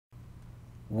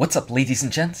What's up, ladies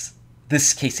and gents?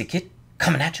 This is KSigKid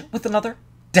coming at you with another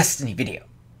Destiny video.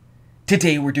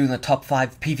 Today we're doing the top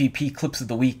 5 PvP clips of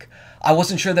the week. I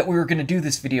wasn't sure that we were going to do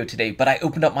this video today, but I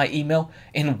opened up my email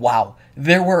and wow,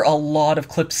 there were a lot of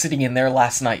clips sitting in there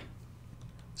last night.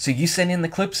 So you send in the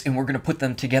clips and we're going to put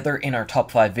them together in our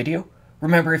top 5 video.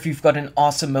 Remember, if you've got an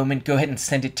awesome moment, go ahead and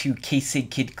send it to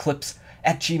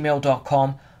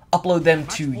KSigKidClips@gmail.com. Upload them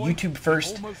to YouTube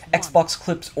first. Xbox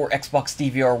Clips or Xbox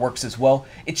DVR works as well.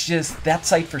 It's just that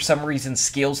site for some reason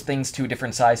scales things to a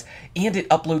different size and it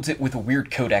uploads it with a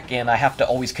weird codec, and I have to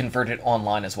always convert it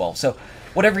online as well. So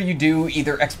whatever you do,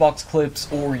 either Xbox Clips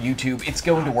or YouTube, it's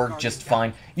going to work just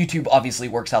fine. YouTube obviously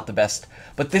works out the best.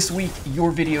 But this week,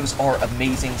 your videos are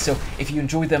amazing, so if you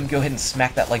enjoyed them, go ahead and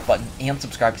smack that like button and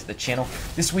subscribe to the channel.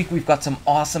 This week we've got some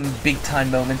awesome big time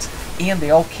moments, and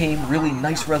they all came really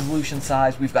nice resolution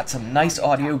size. We've got some nice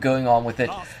audio going on with it,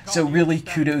 so really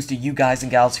kudos to you guys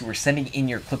and gals who are sending in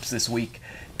your clips this week.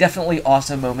 Definitely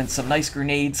awesome moments, some nice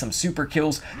grenades, some super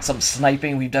kills, some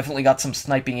sniping. We've definitely got some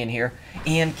sniping in here.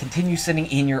 And continue sending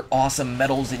in your awesome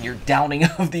medals and your downing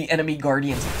of the enemy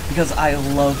guardians, because I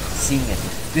love seeing it.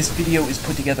 This video is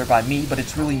put together by me, but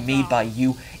it's really made by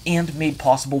you and made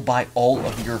possible by all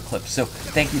of your clips. So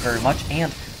thank you very much,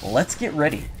 and let's get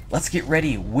ready. Let's get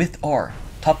ready with our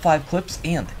top 5 clips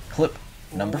and clip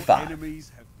number 5.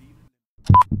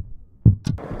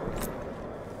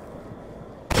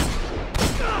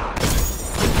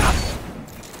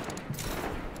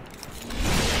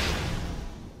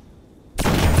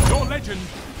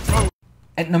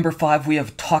 At number 5, we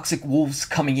have Toxic Wolves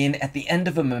coming in at the end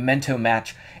of a Memento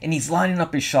match, and he's lining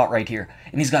up his shot right here,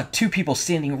 and he's got 2 people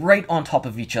standing right on top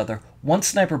of each other, 1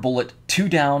 sniper bullet, 2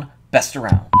 down, best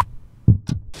around.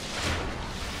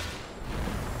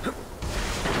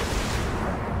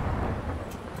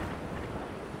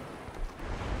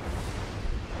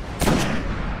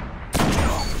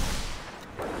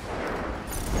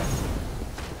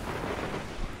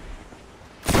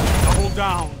 Double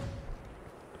down.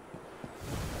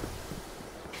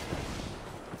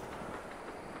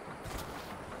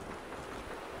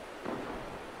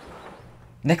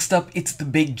 Next up, it's the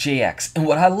big JX, and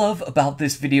what I love about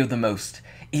this video the most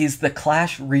is the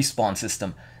Clash respawn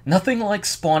system. Nothing like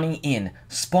spawning in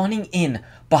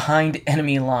behind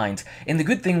enemy lines. And the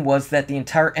good thing was that the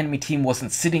entire enemy team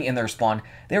wasn't sitting in their spawn,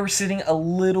 they were sitting a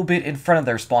little bit in front of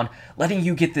their spawn, letting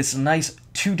you get this nice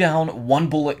 2 down, 1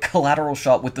 bullet collateral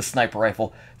shot with the sniper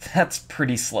rifle. That's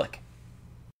pretty slick.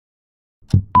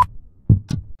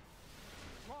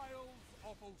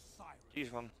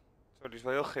 Kies man. Zo, die is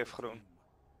wel heel gifgroen.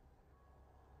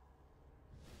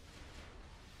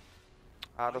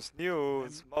 Ah, dat is nieuw.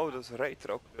 Het is modus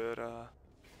retro kleuren.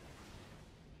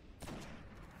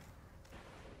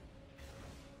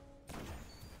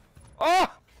 Oh!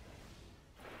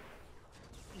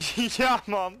 Ja,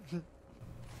 man.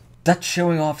 That's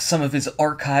showing off some of his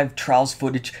archived trials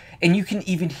footage, and you can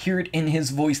even hear it in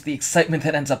his voice, the excitement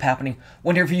that ends up happening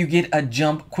whenever you get a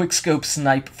jump quickscope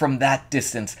snipe from that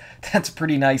distance. That's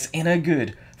pretty nice and a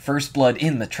good first blood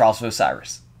in the Trials of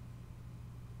Osiris.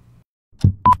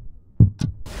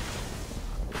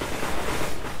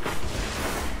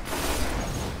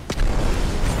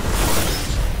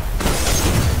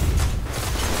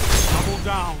 Double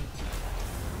down.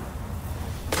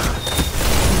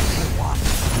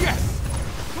 Yes!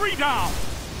 3 down!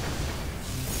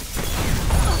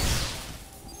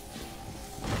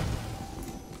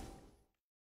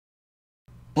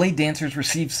 Blade Dancers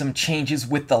received some changes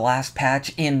with the last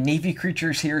patch, and Navy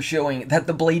Creatures here showing that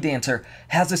the Blade Dancer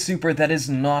has a super that is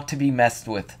not to be messed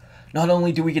with. Not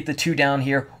only do we get the 2 down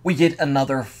here, we get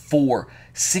another 4.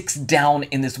 6 down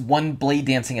in this one Blade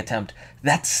Dancing attempt.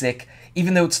 That's sick.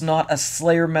 Even though it's not a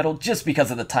Slayer medal just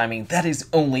because of the timing, that is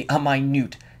only a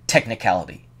minute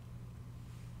technicality.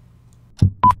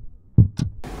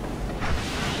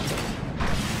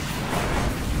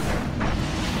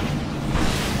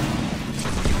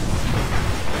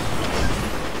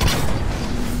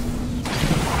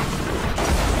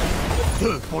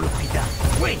 Deux pour le prix d'un.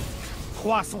 Oui!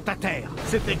 3 sont à terre.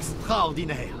 C'est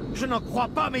extraordinaire. Je n'en crois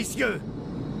pas, messieurs!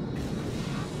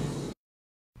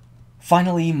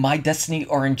 Finally, my Destiny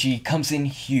RNG comes in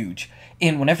huge,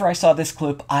 and whenever I saw this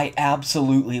clip, I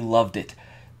absolutely loved it.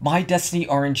 My Destiny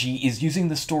RNG is using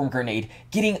the Storm Grenade,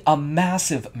 getting a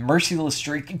massive merciless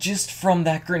streak just from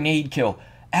that grenade kill.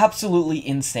 Absolutely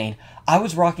insane. I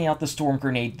was rocking out the Storm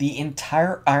Grenade the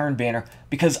entire Iron Banner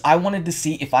because I wanted to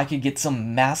see if I could get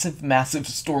some massive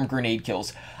Storm Grenade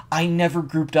kills. I never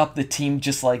grouped up the team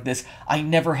just like this. I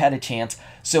never had a chance.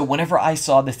 So whenever I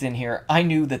saw this in here, I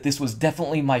knew that this was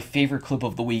definitely my favorite clip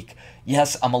of the week.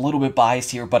 Yes, I'm a little bit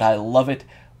biased here, but I love it.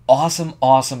 Awesome,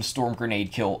 awesome storm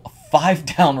grenade kill. 5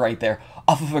 down right there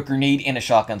off of a grenade and a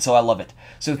shotgun, so I love it.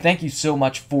 So thank you so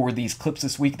much for these clips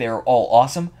this week. They are all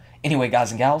awesome. Anyway,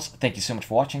 guys and gals, thank you so much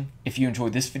for watching. If you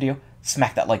enjoyed this video,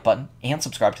 smack that like button and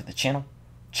subscribe to the channel.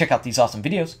 Check out these awesome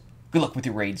videos. Good luck with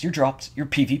your raids, your drops, your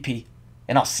PvP,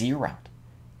 and I'll see you around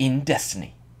in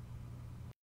Destiny.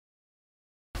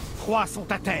 3 sont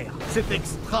à terre. C'est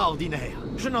extraordinaire.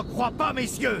 Je n'en crois pas,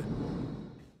 messieurs.